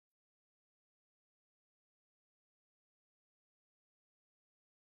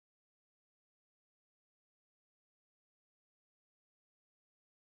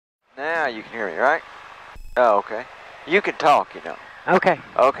Now you can hear me, right? Oh, okay. You can talk, you know. Okay.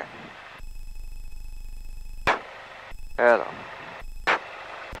 Okay. Hello.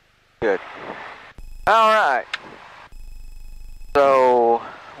 Good. All right. So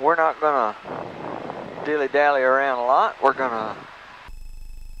we're not gonna dilly-dally around a lot. We're gonna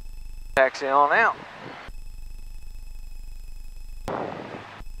taxi on out.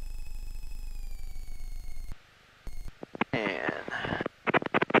 And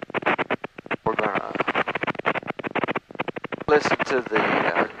we're gonna listen to the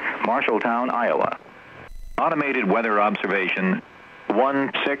Marshalltown, Iowa. Automated weather observation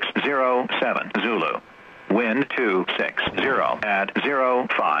 1607 Zulu. Wind 260 at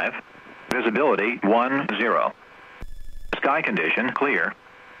 05. Visibility 10. Sky condition clear.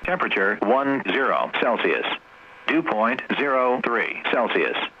 Temperature 10 Celsius. Dew point 03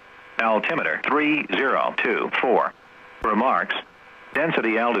 Celsius. Altimeter 3024. Remarks.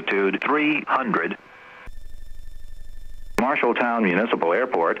 Density altitude 300. Marshalltown Municipal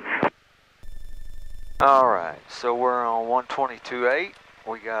Airport. All right, so we're on 122.8.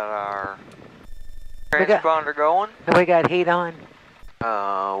 We got our transponder going. We got heat on.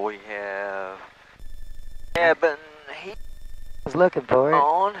 We have cabin heat I was looking for it.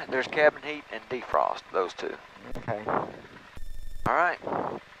 on. There's cabin heat and defrost, those two. Okay. All right.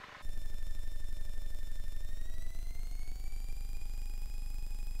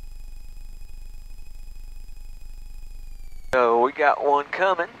 So we got one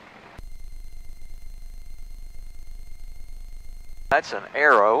coming. That's an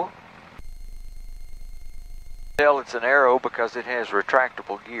Arrow. Tell it's an Arrow because it has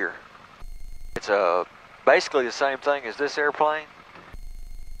retractable gear. It's basically the same thing as this airplane,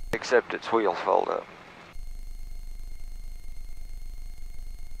 except its wheels fold up.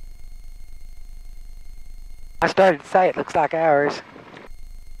 I started to say it looks like ours.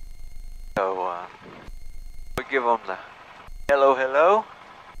 So we give them the hello, hello,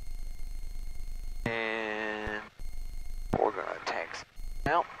 and we're gonna taxi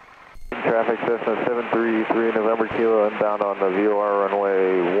out. Traffic Cessna 733 November Kilo inbound on the VOR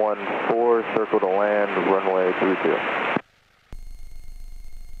runway 14, circle to land, runway 32.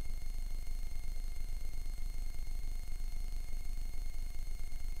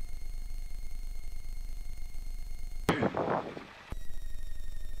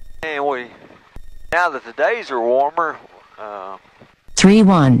 And now that the days are warmer,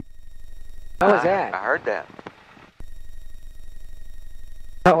 3-1. What was that? I heard that.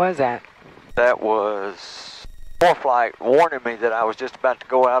 What was that? That was ForeFlight warning me that I was just about to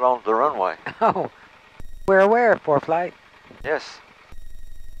go out onto the runway. Oh, we're aware of ForeFlight. Yes.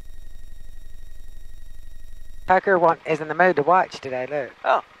 Tucker is in the mood to watch today, look.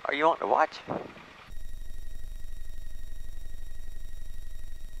 Oh, are you wanting to watch?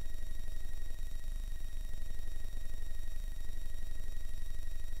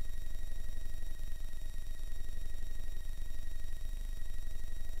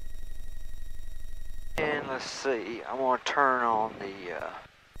 And let's see, I want to turn on the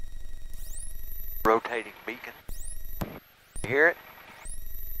rotating beacon. You hear it?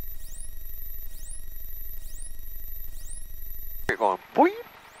 You're going, boing.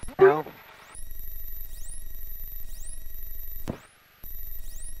 No.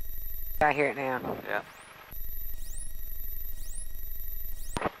 I hear it now. Yeah.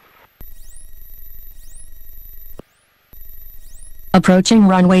 Approaching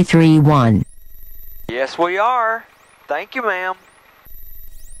runway 31. Yes, we are. Thank you, ma'am.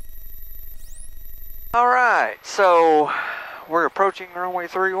 All right, so we're approaching runway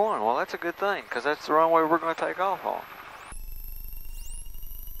 31. Well, that's a good thing, because that's the runway we're going to take off on.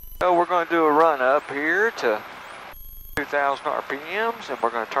 So we're going to do a run up here to 2,000 RPMs, and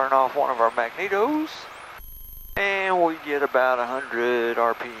we're going to turn off one of our magnetos, and we get about 100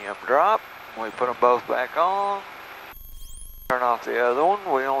 RPM drop. We put them both back on. Turn off the other one.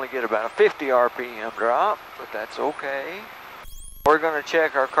 We only get about a 50 RPM drop, but that's okay. We're going to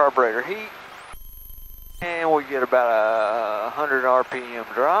check our carburetor heat, and we get about a 100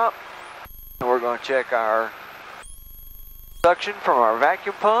 RPM drop. And we're going to check our suction from our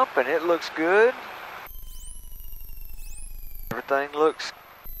vacuum pump, and it looks good. Everything looks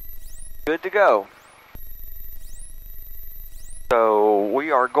good to go. So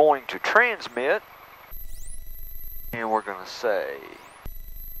we are going to transmit. And we're going to say,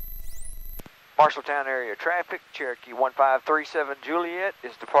 Marshalltown area traffic, Cherokee 1537 Juliet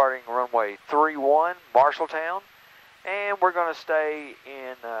is departing runway 31, Marshalltown. And we're going to stay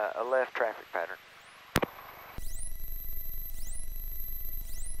in a left traffic pattern.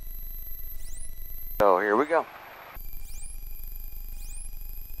 So here we go.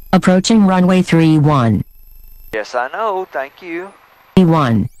 Approaching runway 31. Yes, I know. Thank you.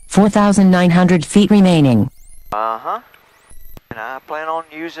 1. 4,900 feet remaining. Uh-huh. And I plan on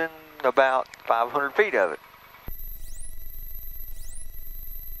using about 500 feet of it.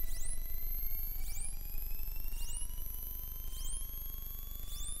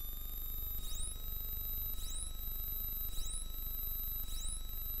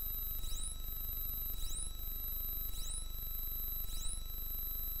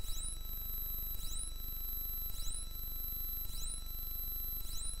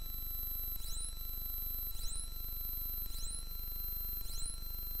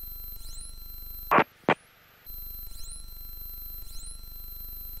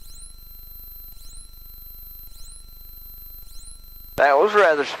 That was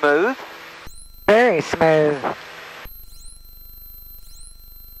rather smooth. Very smooth.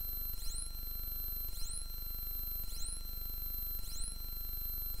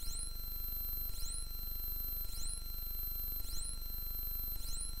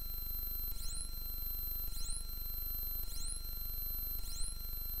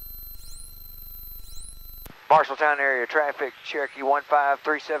 Marshalltown area traffic, Cherokee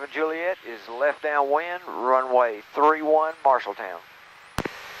 1537 Juliet is left downwind, runway 31, Marshalltown.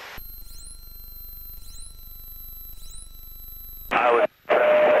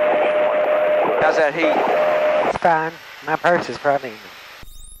 How's that heat? It's fine. My purse is probably...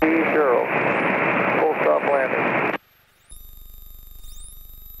 Cheryl, full stop landing.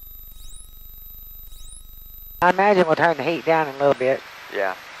 I imagine we'll turn the heat down a little bit.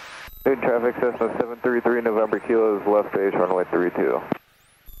 Yeah. New traffic, Cessna 733 November Kilo is left base, runway 32.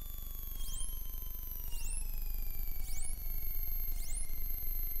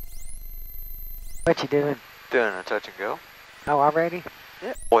 What you doing? Doing a touch and go. Oh, already?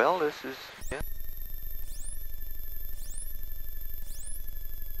 Yeah. Well, this is, yeah.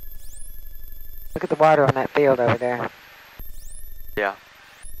 Look at the water on that field over there. Yeah.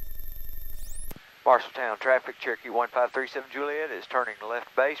 Marshalltown traffic, Cherokee 1537 Juliet is turning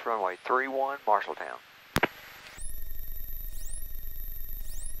left base, runway 31, Marshalltown.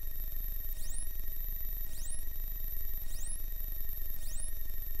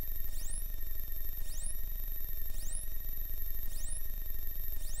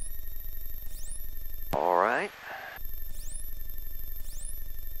 All right.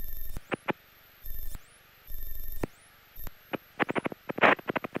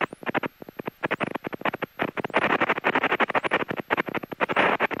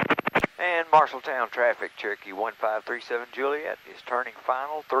 And Marshalltown traffic, Cherokee 1537 Juliet is turning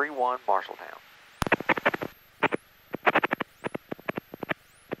final 31 Marshalltown.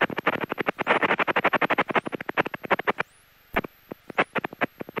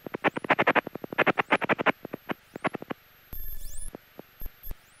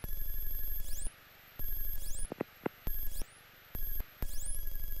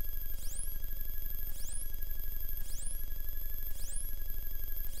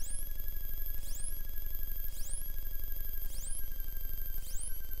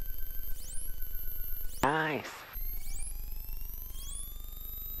 Nice.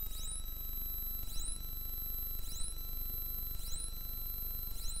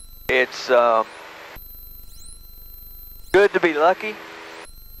 It's good to be lucky.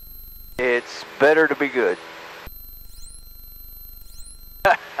 It's better to be good.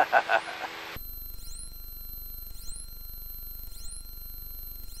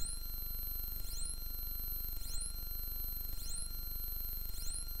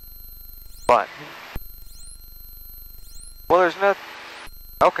 What? Well, there's nothing.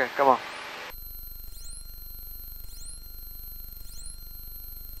 Okay, come on.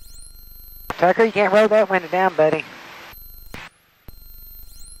 Tucker, you can't roll that window down, buddy.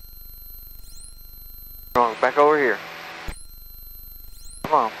 Come on, back over here.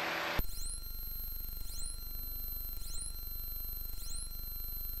 Come on.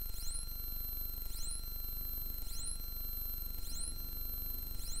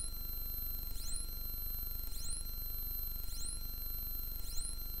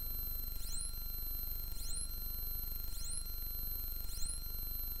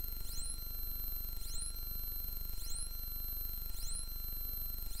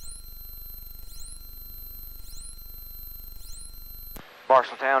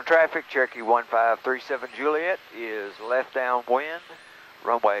 Marshalltown traffic, Cherokee 1537 Juliet is left downwind,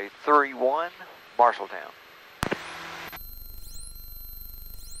 runway 31, Marshalltown.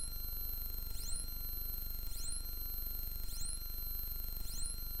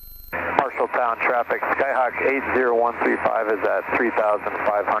 Marshalltown traffic, Skyhawk 80135 is at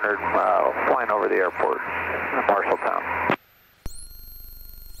 3,500, flying over the airport, Marshalltown.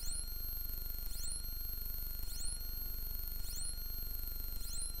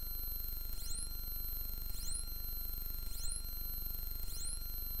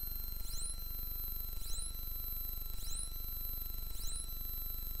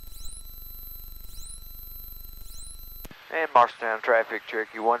 And Marshalltown traffic,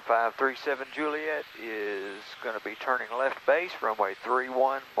 Cherokee 1537 Juliet is going to be turning left base, runway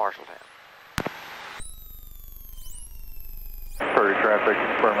 31, Marshalltown. Prairie traffic,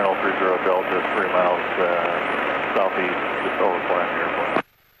 Terminal 30 Delta, 3 miles southeast, just overflying the airport.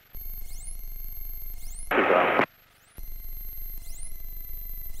 2000.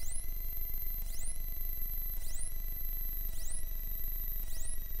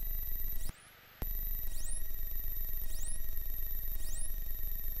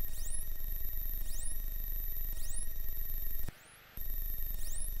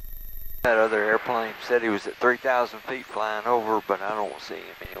 That other airplane said he was at 3,000 feet flying over, but I don't see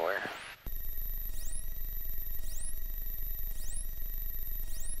him anywhere.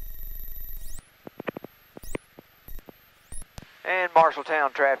 And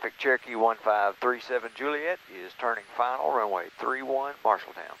Marshalltown traffic, Cherokee 1537 Juliet is turning final, runway 31,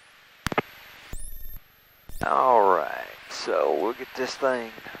 Marshalltown. Alright, so we'll get this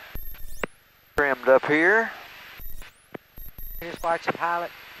thing trimmed up here. You're just watching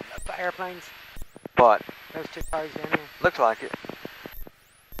pilot airplanes. But Those two cars down there. looks like it.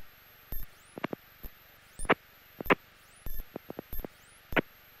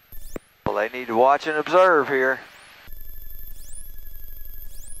 Well, they need to watch and observe here.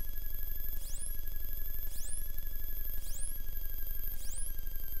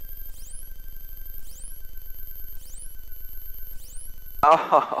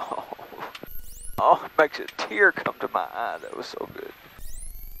 Oh, oh, it makes a tear come to my eye. That was so good.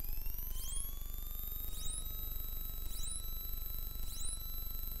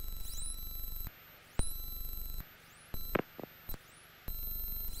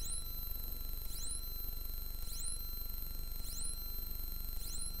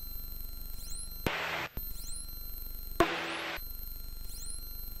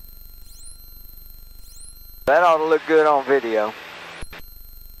 That ought to look good on video.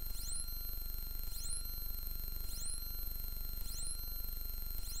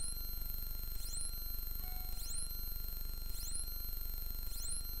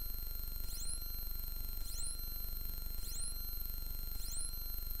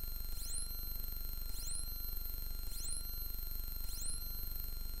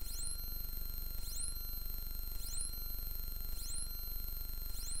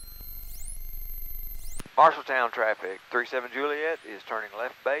 Marshalltown traffic, 37 Juliet is turning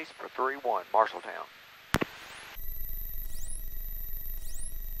left base for 31, Marshalltown.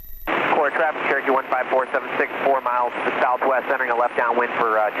 Decorah traffic, Cherokee 15476, 4 miles to the southwest, entering a left downwind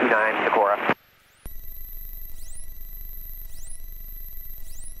for 29 Decorah.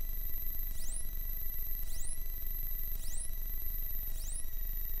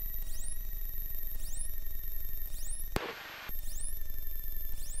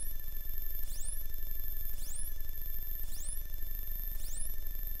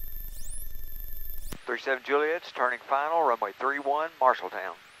 Juliet's turning final, runway 31,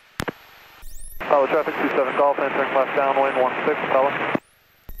 Marshalltown. Follow traffic 27 Golf, entering left downwind 16, follow.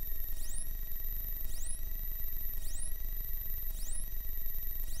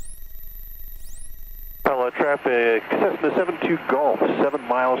 Follow traffic, Cessna 72 Golf, 7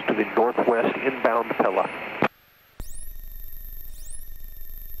 miles to the northwest, inbound Pella.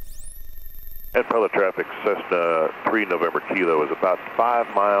 And Pella traffic, Cessna 3 November Kilo is about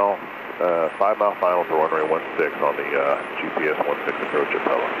 5 mile final for runway 16 on the GPS 16 approach at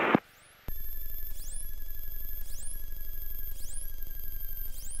Pella.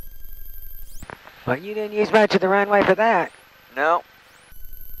 Well, you didn't use much of the runway for that. No.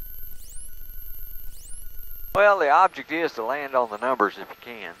 Well, the object is to land on the numbers if you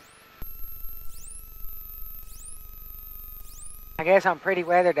can. I guess on pretty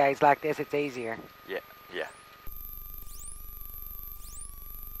weather days like this, it's easier. Yeah, yeah.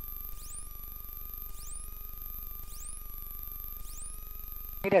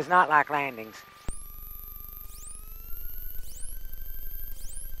 He does not like landings.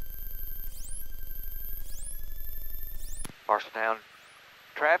 Marshalltown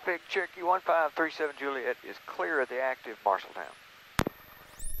traffic, Cherokee 1537 Juliet is clear of the active Marshalltown.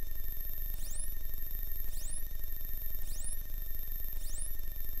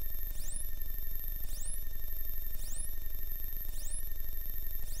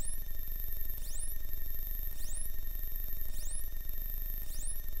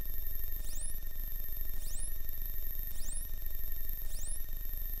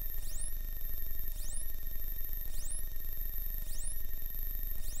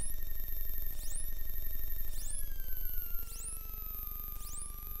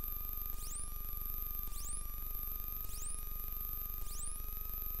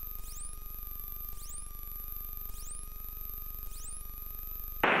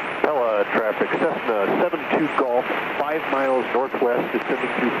 traffic. Cessna 72 Golf, 5 miles northwest,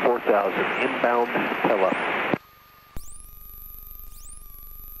 descending to 4,000, inbound Pella.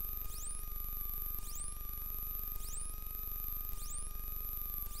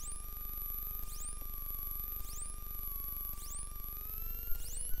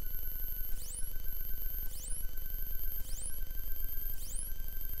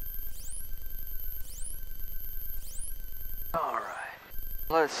 All right.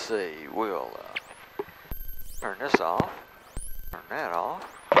 Let's see. We'll turn this off. Turn that off.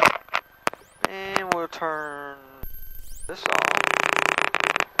 And we'll turn this off.